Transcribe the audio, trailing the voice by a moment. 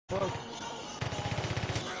Fuck.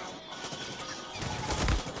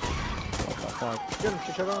 Fuck. Get him,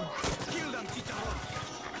 Chicharron. Kill them, Chicharron.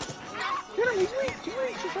 Get him, he's weak,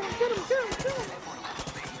 Chicharron. Get him.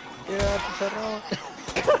 Yeah, Chicharron.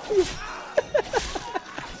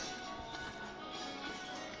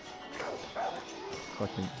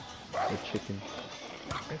 Fucking the chicken.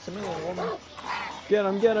 It's a million woman. Get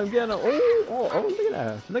him. Oh,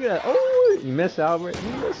 look at that. Oh, you missed, Albert.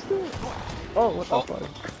 You missed it. Oh, what the fuck?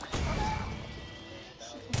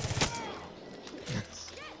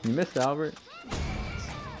 You missed, Albert.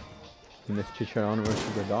 You missed Chicharron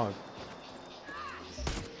versus the dog.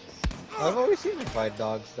 I've always seen him fight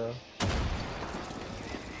dogs, though.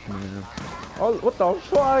 Yeah. Oh, what the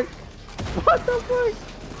fuck? What the fuck?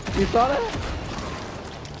 You saw that?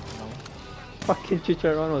 No. Fucking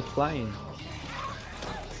Chicharron was flying.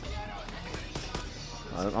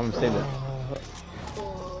 I'm gonna save it.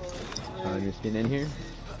 Just get in here.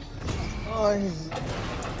 Oh, he's...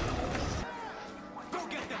 Go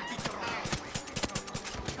get them, Chicharron.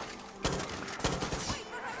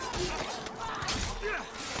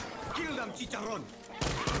 Kill them, Chicharron.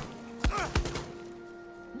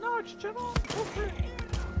 No, Chicharron. Okay.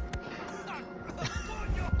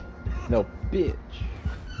 No, bitch.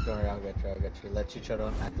 Don't worry, I'll get you. Let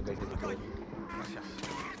Chicharron activate his ability.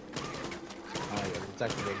 Oh yeah, it's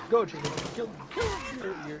activated. Go, Chicharron. Kill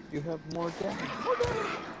him. You have more damage.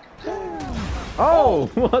 Oh,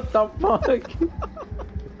 what the fuck?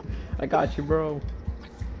 I got you, bro.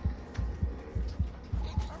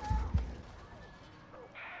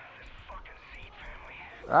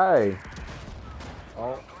 Hey.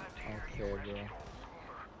 Oh, okay, bro.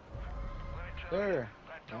 There.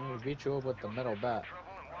 I'm gonna beat you up with the metal bat.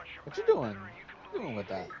 What you doing? What you doing with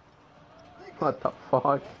that? What the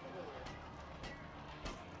fuck?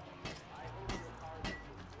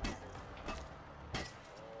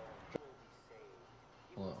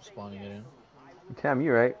 Well, spawning it in. Damn,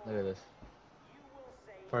 you right. Look at this.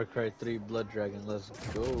 Far Cry 3 Blood Dragon, let's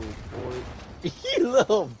go, boy. You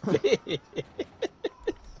little bitch.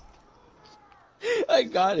 I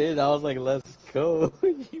got it. I was like, let's go.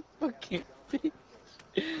 You fucking bitch.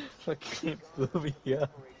 Fucking blew me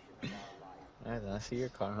up. Alright, I see your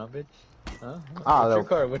car, huh, bitch? Huh? Ah, What's your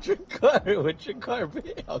car? What's your car,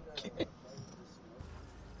 bitch? Okay.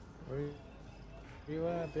 Where you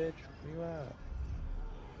at, bitch? Where you at?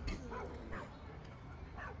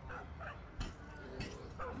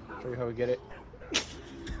 Show you how we get it. Get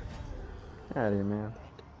out of here, man.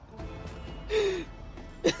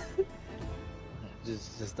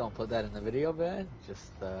 Just don't put that in the video, man.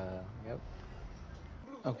 Just yep.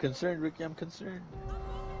 I'm concerned, Ricky. I'm concerned.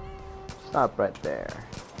 Stop right there.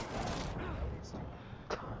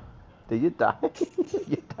 Did you die?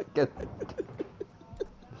 You died.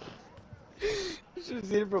 You should have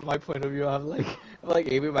seen it from my point of view. I'm like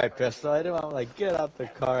aiming my pistol at him. I'm like, get out the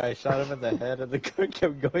car. I shot him in the head, and the car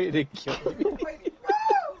kept going and killed me.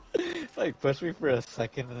 Like pushed me for a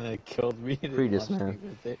second, and then it killed me. And Free it this launched man. me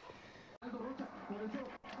with it.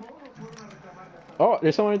 Oh,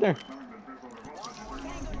 there's someone right there.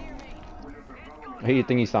 Hey, you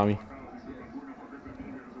think he saw me?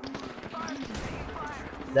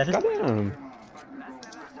 Goddamn.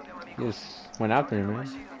 He just went after him, man.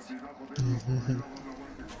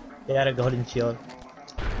 They had a golden shield.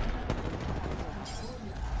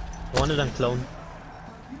 One of them clone.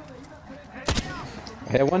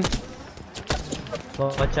 I hit one.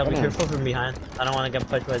 Well, watch out, be Come on. careful from behind. I don't want to get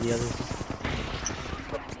pushed by the others.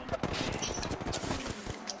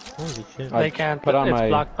 Holy shit. They can't, put on it's my-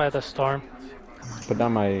 blocked by the storm. Put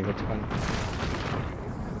down my, what's it called?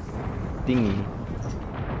 Thingy.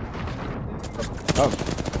 Oh.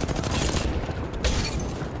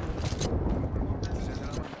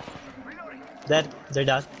 Dead. They're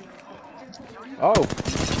dead. Oh.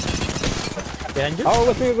 Behind you? Oh,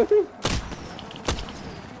 with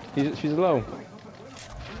me. She's low.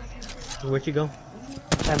 Where'd you go?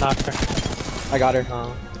 I knocked her. I got her.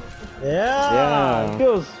 Oh. Yeah! Yeah.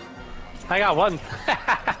 Kills. I got one.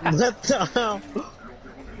 What the hell?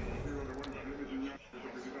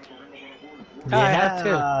 I had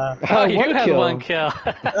two. Oh, you One had kill. one kill.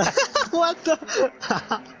 What the?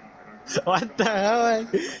 What the hell?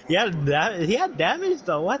 He had damage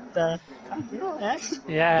though. What the? Yeah,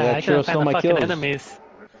 Yeah, I Churro can stole find the my fucking kills. enemies.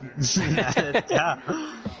 Yeah.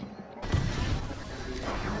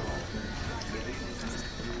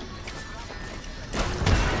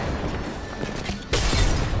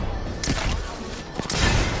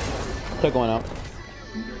 Took one out.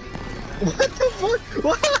 What the fuck?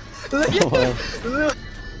 What? Look at Well. that.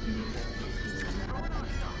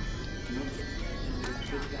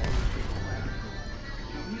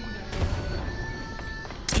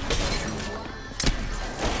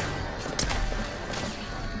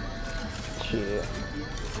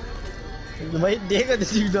 Wait, Diego,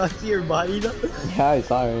 did you not see her body though? Yeah, I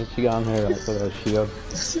saw her. She got on her like with a shield.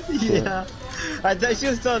 Yeah. I thought she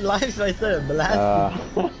was still alive, so I started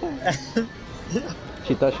blasting.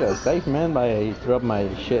 She thought she was safe, man, but I threw up my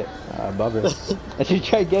shit above her. And she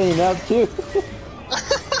tried getting up too.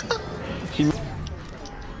 She.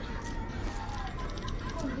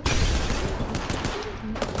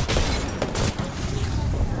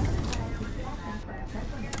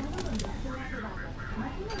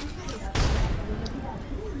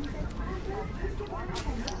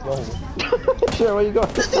 Sure, where you going?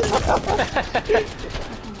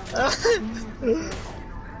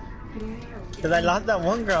 Cause I lost that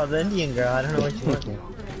one girl, the Indian girl. I don't know what she was.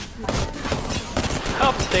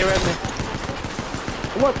 Help! They ran me.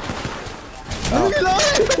 What?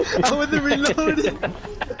 Reload! I wasn't reloading.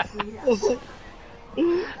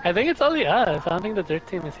 I think it's only us. I don't think the third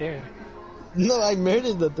team is here. No, I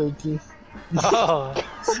murdered the 13th. Oh,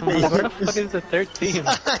 I'm like, where the fuck is the third team?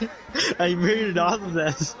 I murdered all of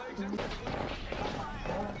them.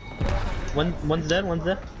 One's dead, one's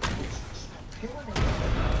dead.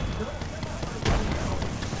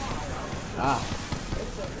 Ah.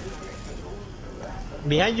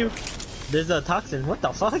 Behind you, there's a toxin. What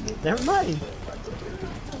the fuck? Never mind.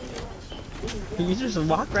 You just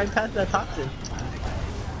walk right past that toxin.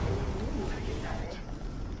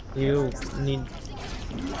 You need.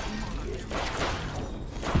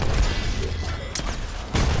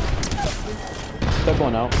 Step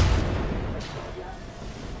one out.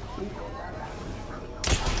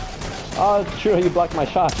 Oh, true, you blocked my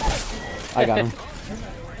shot. I got him.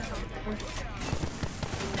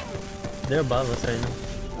 They're above us right now.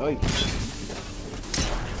 Oi.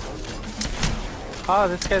 Oh,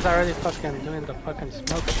 this guy's already fucking doing the fucking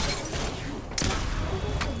smoke.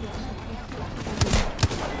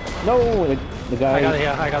 No, the guy. I got it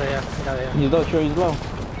here, I got it here, I got it here. He's low, sure, he's low.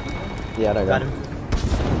 Yeah, I got him.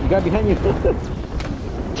 The guy behind you.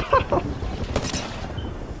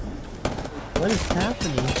 What is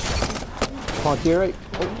happening? Come on, to your right.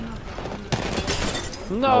 Oh.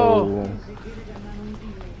 No! Oh.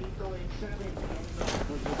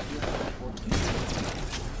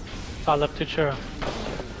 It's all up to Churro.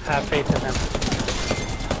 Have faith in him.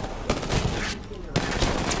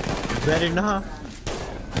 Better not.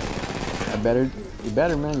 You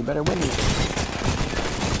better, man, you better win it.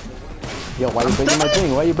 Yo, why you breaking my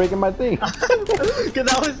thing? Why you breaking my thing? Cause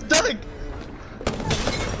I was stuck.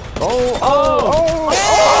 Oh,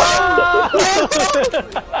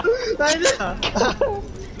 I know.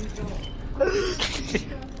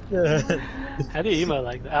 How do you emo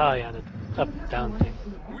like that? Oh yeah, the up down thing.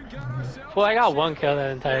 Well, I got one kill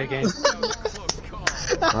that entire game.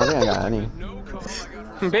 I think I got any.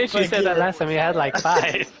 Bitch, you said that last time you had like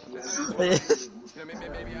 5.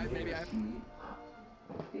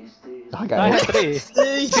 I I got had 3.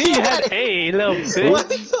 See, you had 8, little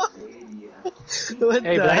bitch. What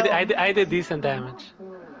Hey, the but hell? I did decent damage.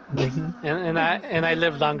 and I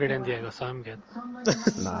lived longer than Diego, so I'm good.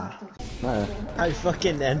 Nah. Nah. I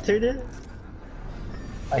fucking entered it.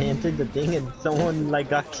 I entered the thing and someone like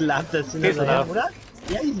got clapped as soon as He's I low. what?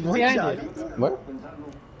 Yeah, he's one Behind shot. you. What?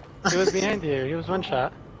 He was behind you. He was one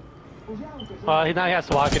shot. Well, now he has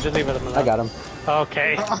to walk it. Just leave him alone. I got him.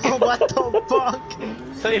 Okay. Oh, what the fuck?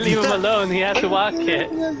 So you leave him alone. He has to walk it.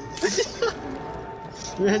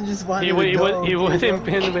 Man just wanted He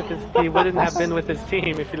wouldn't have been with his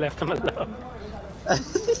team if you left him alone.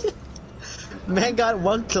 Man got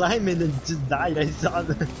one climb in and just died. I saw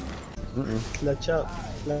that. Clutch up.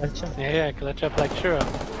 Clutch up. Yeah, clutch up like Churro.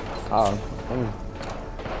 Oh, dang.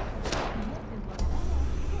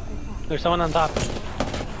 There's someone on top.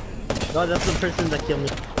 No, that's the person that killed me.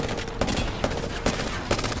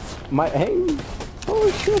 Hey!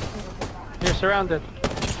 Holy shit! You're surrounded.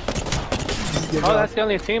 Oh, that's the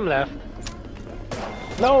only team left.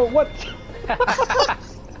 No, what?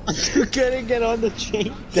 You couldn't get on the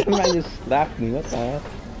train. That man just slapped me, what the hell?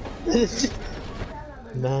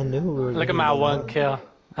 Man, no. Look at my one kill.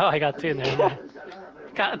 Oh, I got 2 there.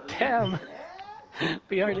 God damn.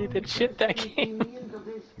 We already did shit that game.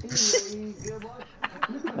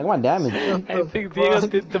 Like my damage. I think Diego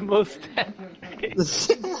did the most damage.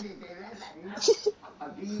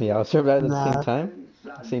 Yeah, I was served at the same time.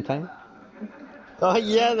 Same time. Oh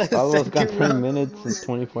yeah, that's All of us got second 10 round. minutes and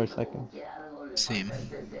 24 seconds. Same.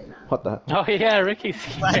 What the? Oh yeah, Ricky's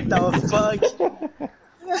here. What the fuck?